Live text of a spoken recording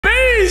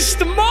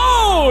Beast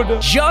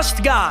Mode!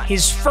 Just got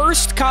his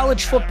first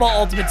college football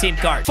Ultimate Team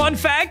card. Fun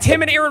fact,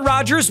 him and Aaron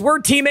Rodgers were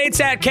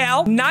teammates at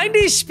Cal.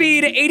 90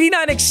 speed,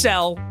 89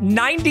 excel,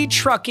 90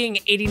 trucking,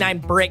 89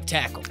 break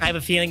tackle. I have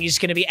a feeling he's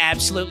gonna be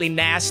absolutely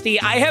nasty.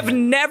 I have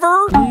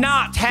never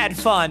not had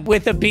fun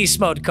with a Beast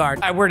Mode card.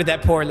 I worded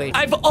that poorly.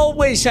 I've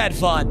always had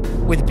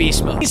fun with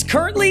Beast Mode. He's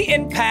currently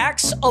in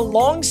packs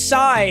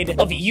alongside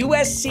of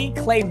USC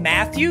Clay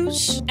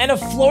Matthews and a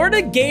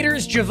Florida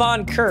Gators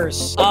Javon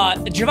Curse.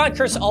 Javon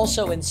Curse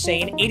also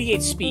insane,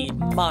 88 speed,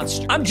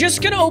 monster. I'm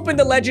just gonna open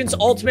the Legends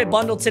Ultimate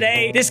Bundle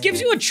today. This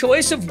gives you a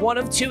choice of one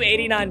of two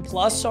 89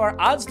 plus, so our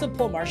odds to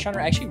pull Marshawn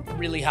are actually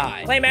really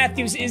high. Clay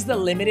Matthews is the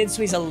limited,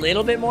 so he's a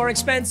little bit more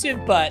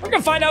expensive, but we're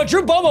gonna find out.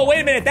 Drew Bobo,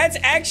 wait a minute, that's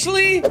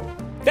actually,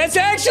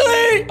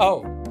 oh.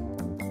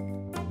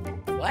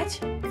 What?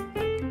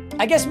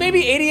 I guess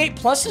maybe 88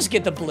 pluses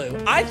get the blue.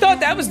 I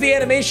thought that was the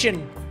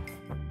animation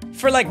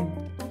for like,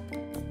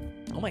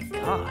 oh my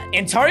God.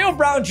 Antario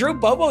Brown, Drew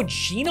Bobo,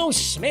 Geno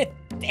Smith.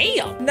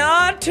 Damn.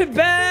 Not too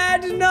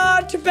bad,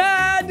 not too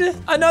bad.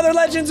 Another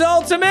Legends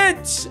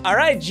Ultimate. All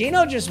right,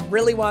 Geno just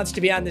really wants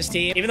to be on this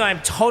team, even though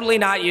I'm totally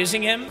not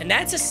using him. And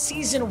that's a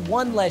Season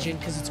 1 Legend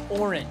because it's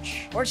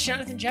orange. Or it's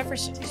Jonathan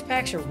Jefferson. These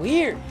packs are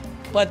weird.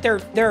 But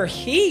they're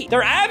heat.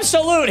 They're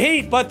absolute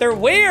heat, but they're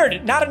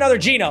weird. Not another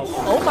Geno.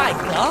 Oh my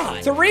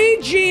God. 3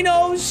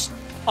 Genos,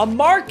 a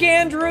Mark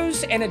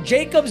Andrews, and a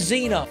Jacob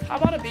Zeno. How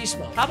about a Beast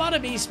Mode? How about a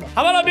Beast Mode?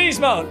 How about a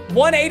Beast Mode?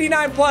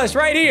 189 plus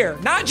right here.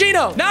 Not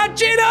Geno. Not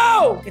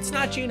Geno. It's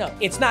not Geno.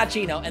 It's not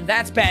Geno. And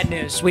that's bad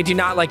news. We do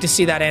not like to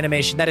see that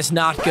animation. That is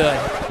not good.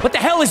 What the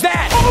hell is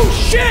that?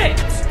 Oh shit.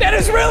 That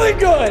is really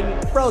good.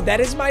 Bro, that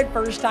is my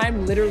first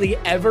time literally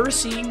ever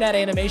seeing that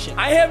animation.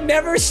 I have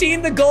never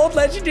seen the gold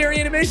legendary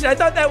animation. I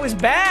thought that was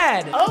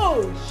bad.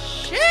 Oh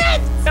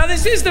shit. Now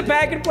this is the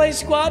pack and play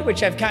squad,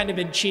 which I've kind of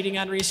been cheating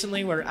on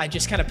recently, where I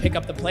just kind of pick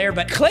up the player,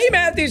 but Clay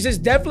Matthews is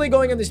definitely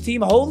going on this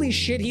team. Holy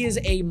shit, he is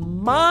a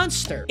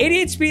monster.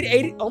 88 speed,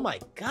 80. Oh my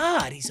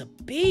God, he's a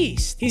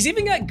beast. He's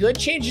even got good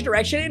change of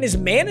direction, and his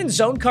man and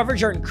zone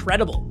coverage are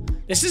incredible.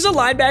 This is a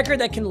linebacker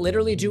that can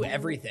literally do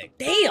everything.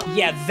 Damn.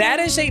 Yeah, that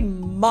is a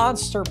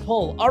monster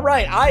pull. All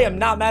right, I am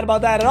not mad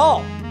about that at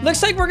all.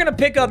 Looks like we're gonna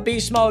pick up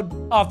Beast Mode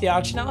off the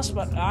auction house,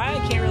 but I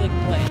can't really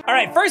complain. All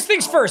right, first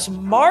things first,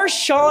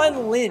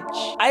 Marshawn Lynch.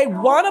 I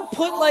wanna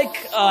put like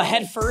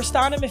head first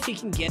on him if he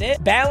can get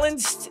it.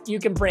 Balanced, you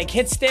can break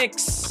hit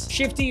sticks.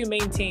 Shifty, you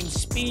maintain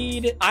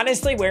speed.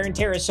 Honestly, wear and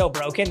tear is so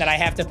broken that I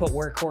have to put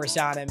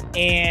workhorse on him.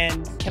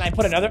 And can I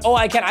put another? Oh,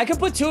 I can. I can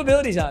put 2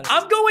 abilities on him.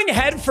 I'm going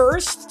head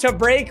first to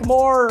break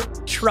more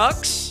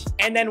trucks,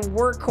 and then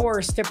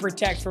workhorse to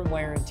protect from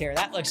wear and tear.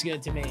 That looks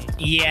good to me.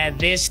 Yeah,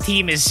 this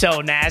team is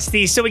so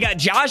nasty. So we got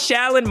Josh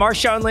Allen,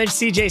 Marshawn Lynch,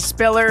 CJ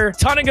Spiller,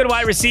 ton of good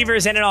wide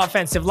receivers and an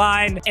offensive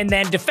line. And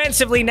then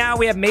defensively now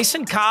we have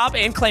Mason Cobb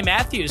and Clay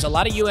Matthews. A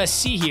lot of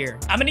USC here.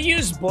 I'm gonna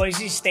use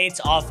Boise State's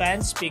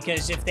offense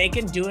because if they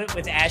can do it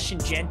with Ashton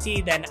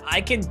Genty, then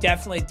I can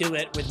definitely do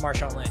it with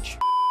Marshawn Lynch.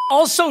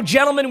 Also,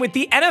 gentlemen, with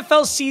the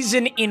NFL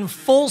season in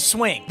full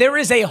swing, there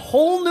is a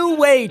whole new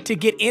way to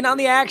get in on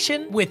the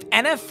action with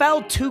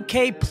NFL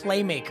 2K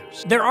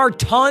Playmakers. There are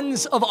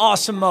tons of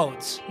awesome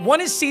modes.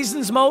 One is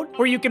Seasons mode,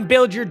 where you can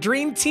build your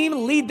dream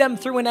team, lead them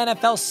through an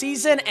NFL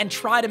season, and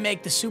try to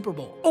make the Super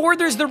Bowl. Or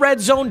there's the Red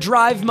Zone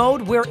Drive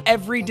mode, where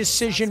every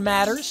decision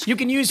matters. You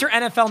can use your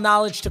NFL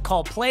knowledge to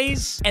call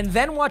plays, and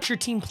then watch your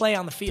team play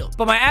on the field.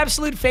 But my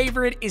absolute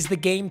favorite is the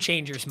Game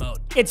Changers mode.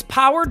 It's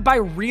powered by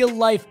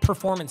real-life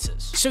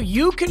performances. So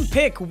you can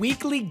pick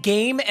weekly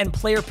game and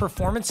player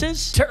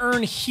performances to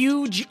earn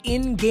huge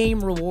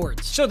in-game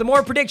rewards. So the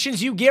more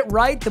predictions you get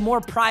right, the more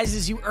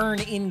prizes you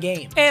earn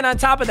in-game. And on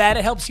top of that,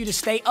 it helps you to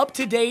stay up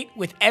to date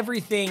with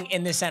everything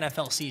in this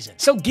NFL season.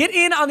 So get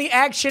in on the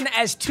action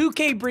as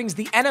 2K brings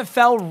the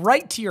NFL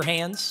right to your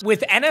hands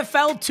with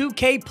NFL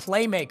 2K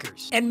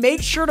Playmakers. And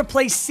make sure to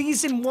play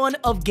Season 1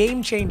 of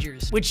Game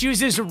Changers, which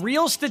uses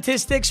real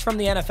statistics from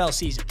the NFL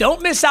season.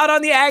 Don't miss out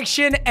on the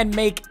action and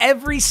make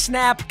every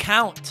snap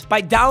count by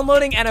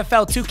downloading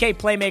NFL 2K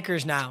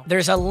Playmakers now.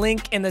 There's a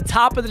link in the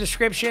top of the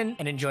description,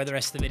 and enjoy the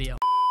rest of the video.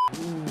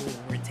 Ooh,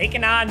 we're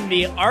taking on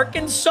the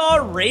Arkansas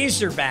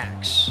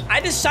Razorbacks. I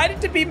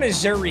decided to be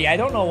Missouri. I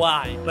don't know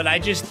why, but I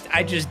just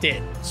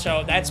did.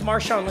 So that's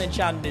Marshawn Lynch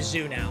on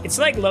Mizzou now. It's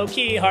like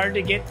low-key hard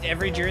to get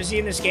every jersey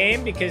in this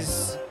game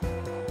because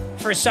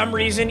for some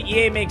reason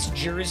EA makes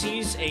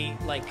jerseys a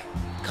like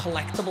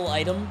collectible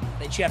item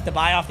that you have to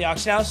buy off the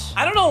auction house.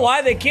 I don't know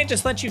why they can't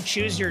just let you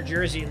choose your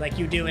jersey like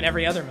you do in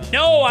every other mode.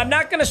 No, I'm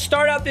not gonna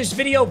start out this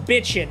video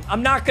bitching.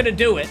 I'm not gonna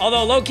do it.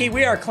 Although low-key,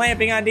 we are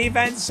clamping on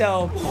defense,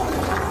 so...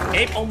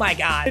 Oh my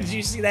God. Did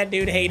you see that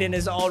dude? Hayden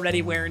is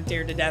already wear and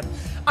tear to death.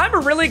 I'm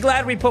really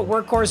glad we put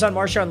workhorse on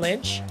Marshawn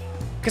Lynch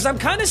because I'm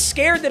kind of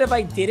scared that if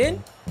I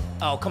didn't...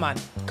 Oh, come on.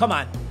 Come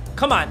on.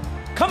 Come on.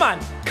 Come on.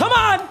 Come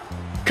on.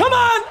 Come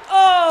on!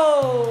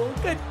 Oh,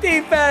 good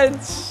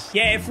defense.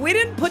 Yeah, if we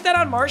didn't put that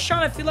on Marshawn,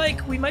 I feel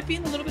like we might be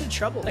in a little bit of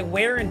trouble, like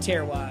wear and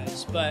tear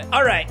wise. But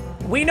all right,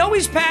 we know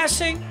he's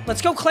passing.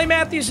 Let's go Clay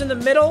Matthews in the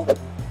middle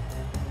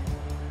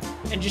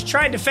and just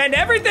try and defend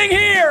everything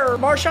here.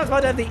 Marshawn's about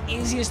to have the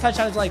easiest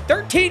touchdown. It's like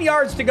 13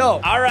 yards to go.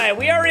 All right,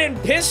 we are in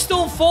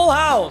pistol full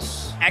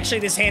house.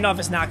 Actually, this handoff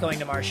is not going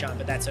to Marshawn,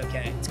 but that's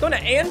okay. It's going to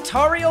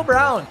Antario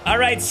Brown. All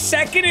right,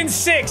 2nd and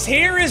 6.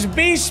 Here is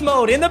beast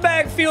mode in the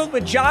backfield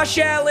with Josh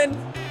Allen.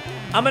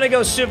 I'm going to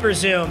go super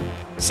zoom.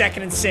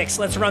 2nd and 6.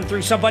 Let's run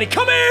through somebody.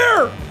 Come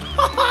here!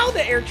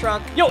 The air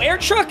truck. Yo, air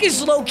truck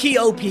is low-key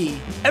OP.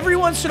 Every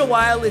once in a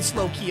while, it's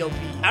low-key OP.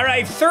 All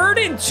right,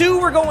 3rd and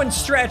 2. We're going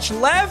stretch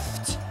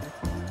left.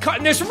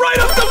 Cutting this right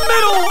up the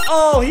middle.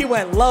 Oh, he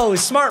went low.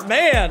 Smart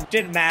man.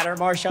 Didn't matter.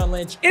 Marshawn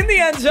Lynch in the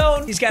end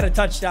zone. He's got a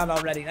touchdown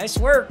already. Nice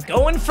work.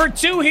 Going for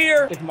 2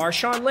 here with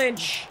Marshawn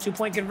Lynch.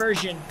 2-point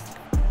conversion.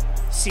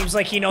 Seems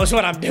like he knows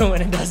what I'm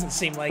doing and doesn't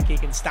seem like he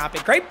can stop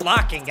it. Great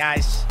blocking,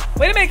 guys.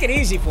 Way to make it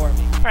easy for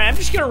me. All right, I'm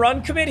just going to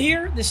run commit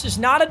here. This is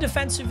not a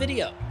defensive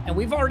video, and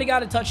we've already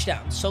got a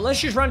touchdown. So let's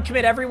just run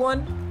commit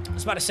everyone. I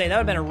was about to say, that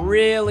would have been a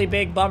really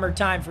big bummer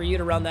time for you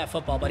to run that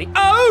football, buddy.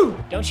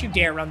 Oh! Don't you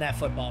dare run that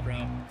football,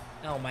 bro.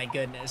 Oh, my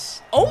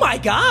goodness. Oh, my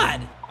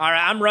God. All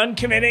right, I'm run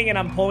committing, and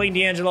I'm pulling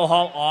D'Angelo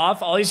Hall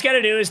off. All he's got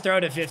to do is throw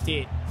to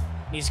 15.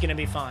 He's going to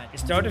be fine.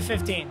 Just throw to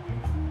 15.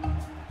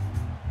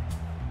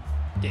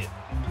 Dude.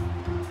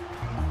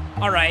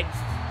 All right.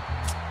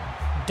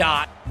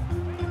 Dot.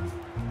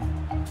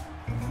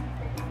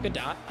 Good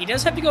dot. He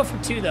does have to go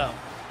for 2, though.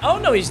 Oh,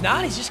 no, he's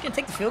not. He's just going to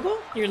take the field goal?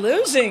 You're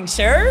losing,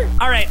 sir.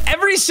 All right,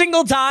 every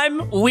single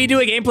time we do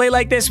a gameplay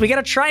like this, we got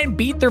to try and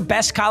beat their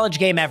best college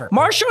game ever.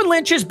 Marshawn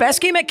Lynch's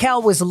best game at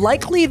Cal was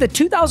likely the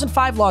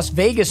 2005 Las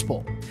Vegas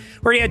Bowl,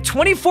 where he had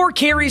 24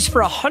 carries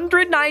for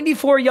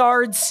 194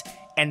 yards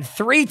and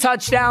 3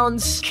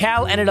 touchdowns.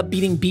 Cal ended up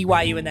beating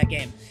BYU in that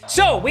game.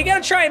 So we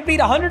got to try and beat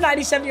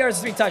 197 yards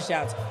and 3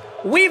 touchdowns.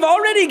 We've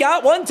already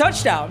got 1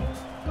 touchdown,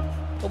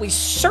 but we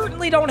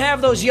certainly don't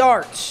have those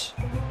yards.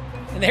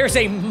 And there's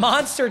a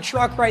monster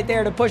truck right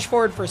there to push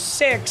forward for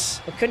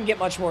 6, but couldn't get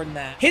much more than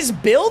that. His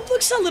build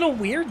looks a little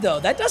weird, though.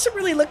 That doesn't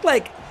really look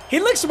like...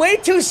 He looks way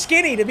too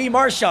skinny to be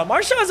Marshawn.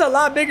 Marshawn's a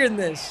lot bigger than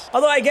this.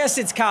 Although I guess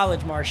it's college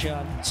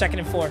Marshawn. 2nd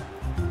and 4.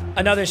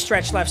 Another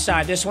stretch left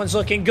side. This one's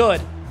looking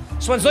good.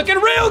 This one's looking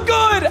real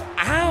good.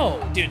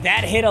 Ow. Dude,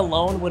 that hit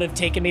alone would have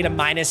taken me to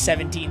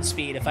 -17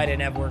 speed if I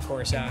didn't have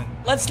workhorse on.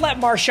 Let's let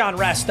Marshawn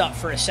rest up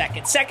for a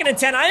second. 2nd and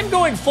 10. I am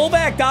going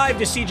fullback dive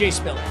to CJ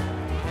Spiller.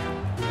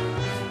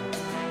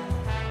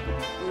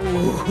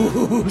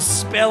 Ooh,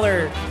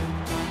 Spiller.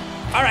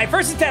 All right,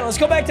 1st and 10. Let's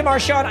go back to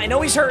Marshawn. I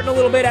know he's hurting a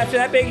little bit after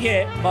that big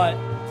hit, but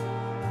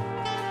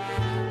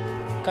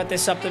cut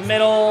this up the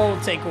middle.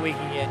 We'll take what we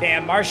can get.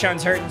 Damn,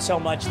 Marshawn's hurting so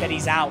much that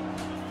he's out.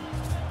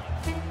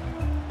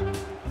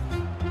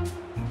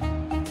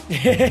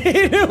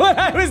 He knew what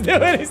I was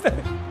doing.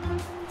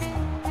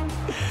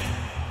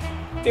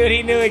 Dude,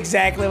 he knew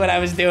exactly what I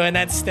was doing.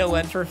 That still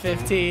went for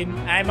 15.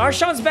 All right,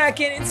 Marshawn's back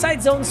in.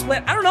 Inside zone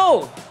split. I don't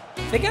know.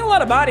 They got a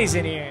lot of bodies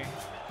in here.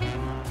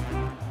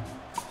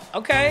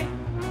 Okay.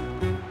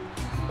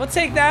 We'll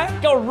take that.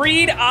 Go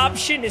read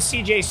option to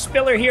CJ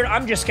Spiller here.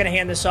 I'm just going to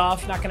hand this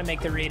off. Not going to make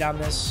the read on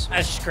this.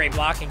 That's just great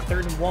blocking.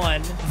 3rd and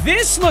 1.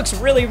 This looks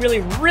really,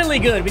 really, really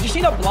good. We just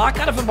need a block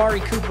out of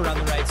Amari Cooper on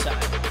the right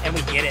side. And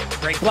we get it.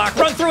 Great block.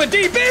 Run through a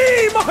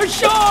DB.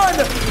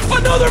 Marshawn.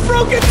 Another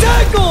broken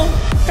tackle.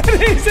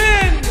 And he's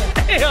in.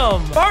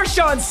 Damn.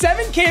 Marshawn,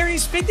 7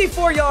 carries,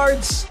 54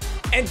 yards,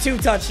 and 2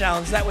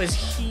 touchdowns. That was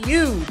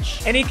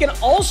huge. And he can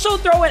also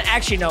throw in,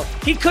 actually, no.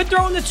 He could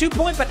throw in the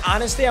 2-point, but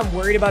honestly, I'm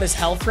worried about his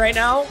health right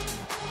now.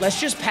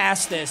 Let's just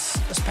pass this.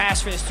 Let's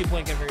pass for this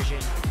 2-point conversion.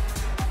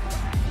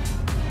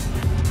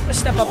 Let's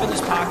step up in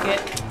this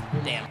pocket.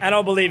 Damn. I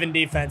don't believe in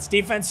defense.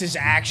 Defense is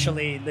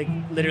actually, like,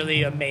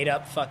 literally a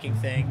made-up fucking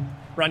thing.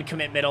 Run,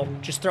 commit, middle.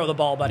 Just throw the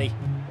ball, buddy.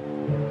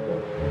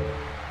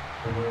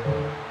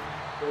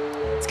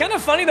 It's kind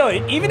of funny, though.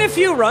 Even if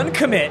you run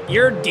commit,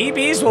 your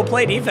DBs will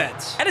play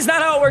defense. That is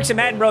not how it works in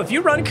Madden, bro. If you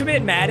run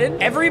commit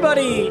Madden,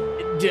 everybody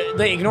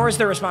ignores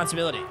their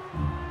responsibility.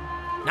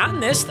 Not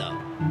in this, though.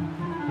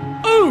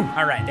 Ooh!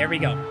 All right, there we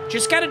go.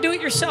 Just got to do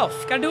it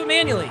yourself. Got to do it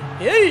manually.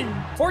 Yay!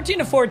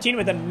 14-14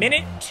 with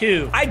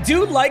 1:02. I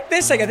do like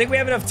this. Like, I think we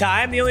have enough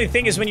time. The only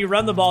thing is when you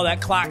run the ball,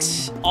 that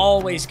clock's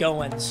always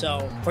going.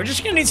 So we're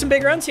just going to need some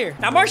big runs here.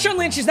 Now, Marshawn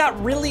Lynch is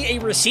not really a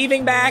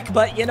receiving back,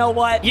 but you know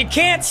what? You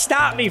can't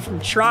stop me from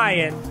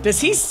trying.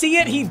 Does he see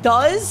it? He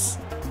does.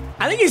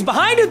 I think he's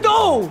behind it,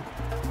 though.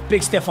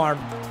 Big stiff arm.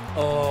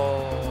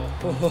 Oh.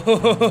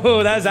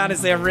 That was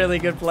honestly a really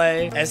good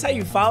play. That's how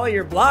you follow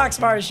your blocks,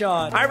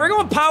 Marshawn. All right, we're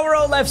going power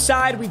O left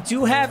side. We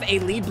do have a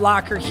lead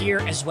blocker here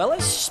as well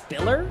as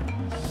Spiller.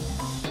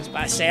 I was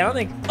about to say, I don't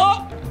think...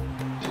 Oh!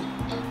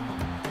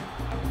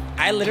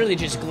 I literally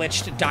just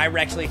glitched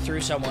directly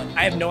through someone.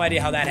 I have no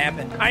idea how that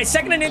happened. All right,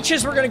 2nd and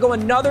inches. We're going to go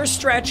another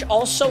stretch.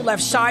 Also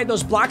left side.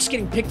 Those blocks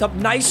getting picked up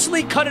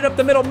nicely. Cut it up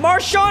the middle.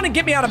 Marshawn and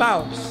get me out of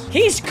bounds.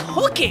 He's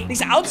cooking.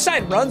 These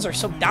outside runs are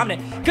so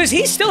dominant because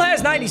he still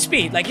has 90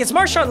 speed. Like, it's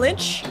Marshawn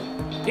Lynch.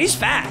 He's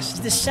fast. He's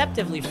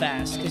deceptively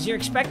fast because you're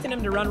expecting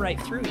him to run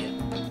right through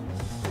you.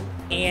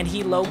 And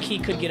he low-key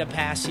could get a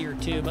pass here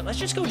too. But let's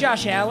just go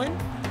Josh Allen.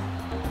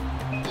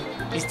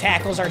 These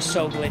tackles are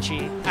so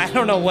glitchy. I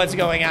don't know what's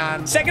going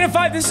on. 2nd and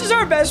 5. This is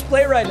our best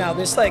play right now.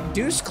 This, like,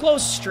 deuce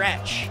close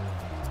stretch.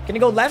 Gonna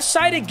go left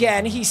side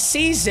again. He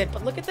sees it,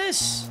 but look at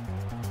this.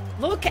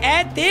 Look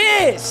at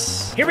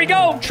this. Here we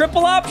go.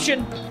 Triple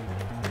option.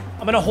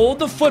 I'm gonna hold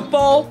the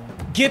football.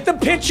 Get the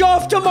pitch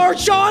off to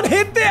Marshawn.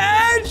 Hit the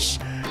edge.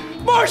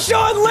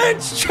 Marshawn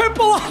Lynch.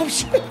 Triple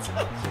option.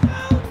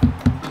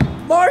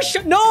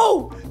 Marshawn.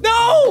 No.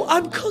 No.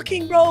 I'm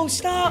cooking, bro.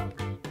 Stop.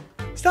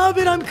 Stop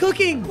it. I'm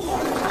cooking.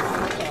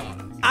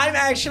 I'm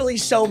actually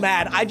so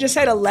mad. I just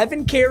had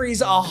 11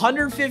 carries,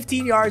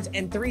 115 yards,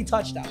 and 3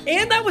 touchdowns.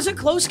 And that was a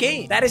close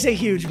game. That is a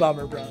huge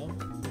bummer, bro.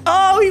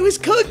 Oh, he was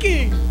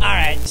cooking. All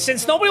right,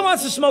 since nobody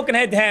wants to smoke an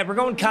head-to-head, we're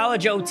going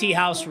college OT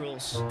house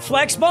rules.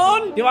 Flex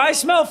bone? Do I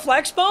smell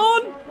flex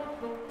bone?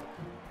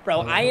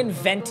 Bro, I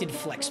invented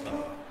flex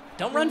bone.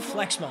 Don't run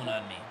flex bone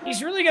on me.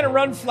 He's really gonna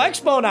run flex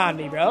bone on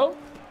me, bro.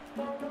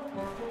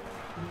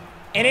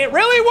 And it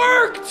really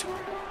worked.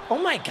 Oh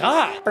my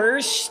God.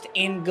 1st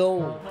and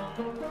goal.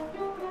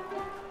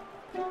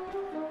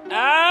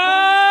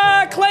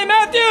 Clay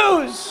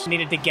Matthews!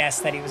 Needed to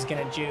guess that he was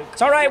gonna juke.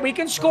 It's all right, we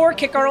can score,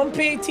 kick our own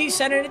PAT,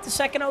 send it to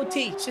 2nd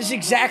OT. This is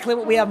exactly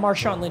what we have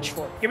Marshawn Lynch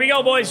for. Here we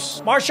go,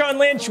 boys. Marshawn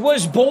Lynch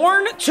was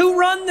born to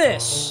run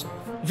this.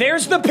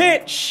 There's the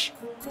pitch.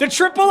 The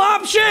triple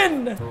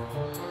option.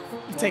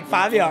 Take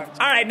 5 yards.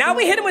 All right, now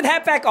we hit him with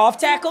halfback off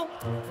tackle,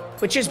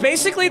 which is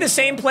basically the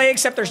same play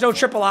except there's no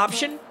triple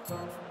option.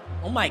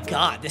 Oh my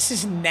God, this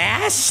is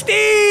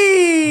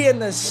nasty!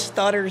 And the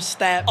stutter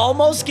step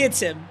almost gets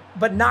him,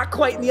 but not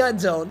quite in the end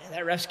zone.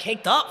 That ref's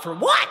caked up for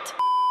what?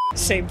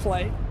 Same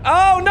play.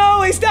 Oh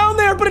no, he's down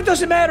there, but it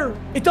doesn't matter.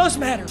 It does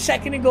matter.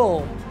 2nd and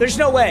goal. There's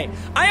no way.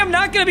 I am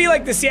not gonna be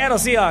like the Seattle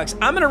Seahawks.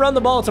 I'm gonna run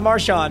the ball to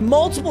Marshawn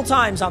multiple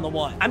times on the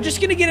 1. I'm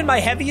just gonna get in my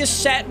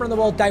heaviest set and run the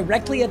ball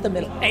directly at the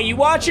middle. Hey, you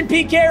watching,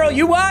 Pete Carroll?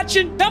 You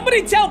watching?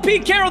 Somebody tell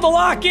Pete Carroll to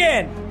lock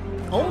in.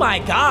 Oh my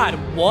God,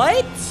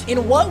 what?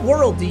 In what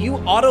world do you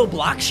auto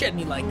block shit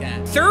me like that?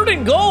 3rd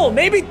and goal.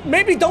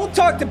 Maybe don't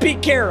talk to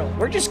Pete Carroll.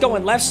 We're just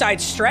going left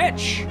side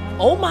stretch.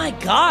 Oh my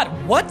God,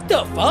 what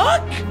the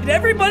fuck? Did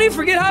everybody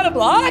forget how to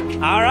block?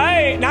 All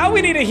right, now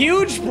we need a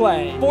huge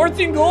play.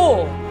 4th and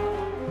goal.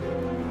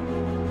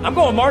 I'm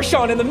going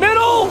Marshawn in the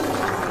middle.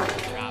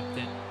 Dropped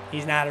it.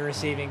 He's not a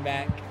receiving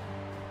back.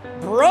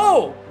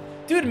 Bro,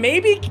 dude,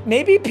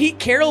 maybe Pete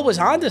Carroll was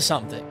onto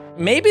something.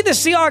 Maybe the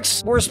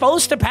Seahawks were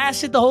supposed to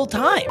pass it the whole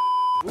time.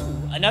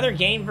 Ooh, another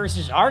game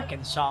versus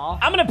Arkansas.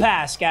 I'm gonna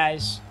pass,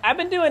 guys. I've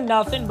been doing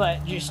nothing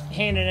but just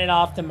handing it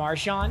off to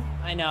Marshawn.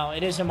 I know,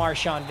 it is a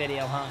Marshawn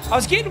video, huh? I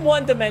was getting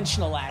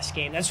one-dimensional last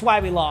game. That's why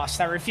we lost.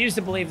 I refuse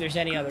to believe there's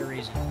any other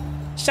reason.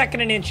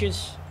 2nd and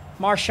inches.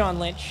 Marshawn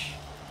Lynch.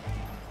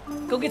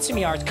 Go get some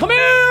yards. Come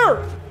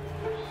here!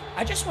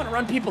 I just want to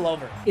run people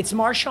over. It's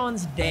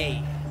Marshawn's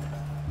day.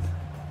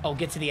 Oh,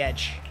 get to the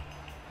edge.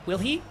 Will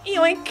he?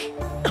 Yoink!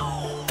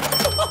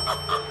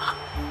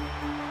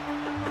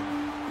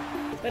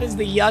 That is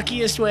the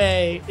yuckiest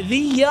way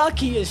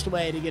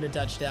to get a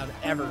touchdown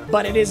ever.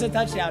 But it is a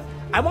touchdown.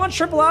 I want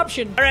triple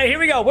option. All right, here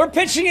we go. We're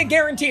pitching it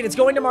guaranteed. It's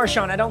going to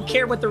Marshawn. I don't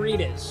care what the read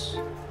is.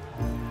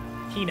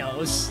 He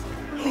knows.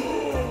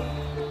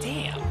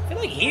 Damn. I feel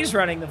like he's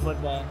running the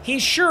football. He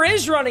sure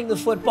is running the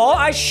football.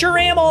 I sure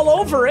am all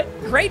over it.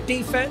 Great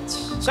defense.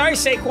 Sorry,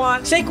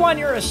 Saquon. Saquon,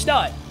 you're a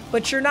stud.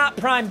 But you're not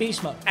prime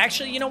beast mode.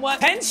 Actually, you know what?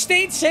 Penn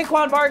State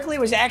Saquon Barkley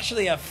was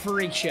actually a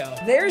freak show.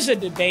 There's a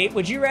debate.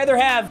 Would you rather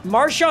have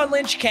Marshawn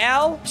Lynch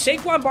Cal,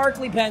 Saquon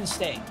Barkley Penn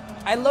State?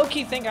 I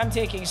low-key think I'm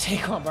taking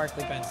Saquon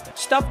Barkley Penn State.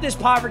 Stuff this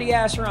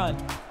poverty-ass run.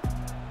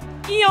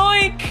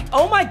 Yoink!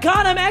 Oh my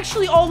God, I'm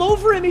actually all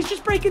over him. He's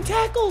just breaking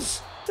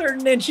tackles. 3rd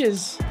and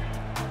inches.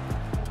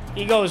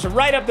 He goes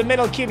right up the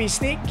middle, QB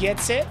sneak,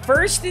 gets it.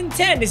 1st and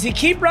 10. Does he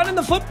keep running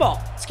the football?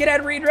 Let's get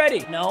Ed Reed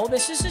ready. No,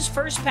 this is his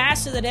first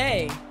pass of the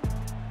day.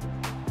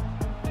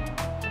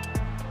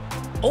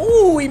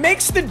 Oh, he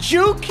makes the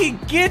juke. He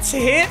gets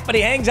hit, but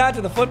he hangs on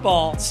to the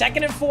football.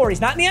 2nd and 4.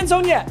 He's not in the end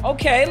zone yet.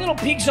 Okay, little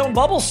peak zone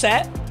bubble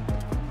set.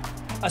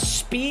 A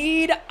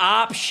speed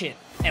option.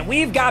 And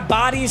we've got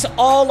bodies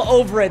all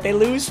over it. They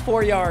lose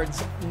 4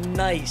 yards.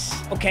 Nice.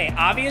 Okay,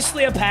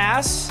 obviously a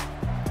pass.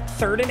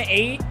 3rd and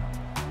 8.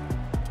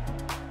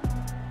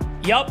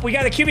 Yup, we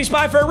got a QB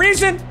spot for a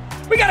reason.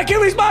 We got a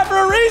QB spot for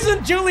a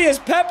reason. Julius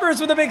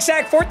Peppers with a big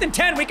sack. 4th and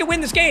 10. We can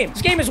win this game.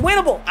 This game is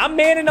winnable. I'm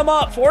manning them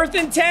up. 4th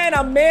and 10.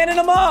 I'm manning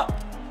them up.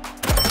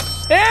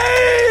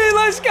 Hey,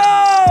 let's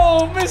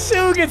go.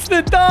 Mizzou gets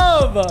the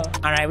dub.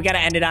 All right, we got to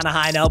end it on a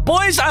high note.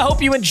 Boys, I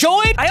hope you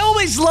enjoyed. I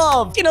always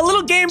love, a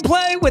little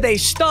gameplay with a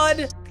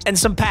stud and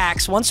some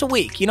packs once a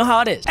week. You know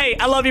how it is. Hey,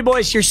 I love you,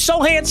 boys. You're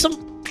so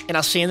handsome, and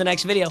I'll see you in the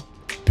next video.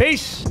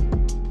 Peace.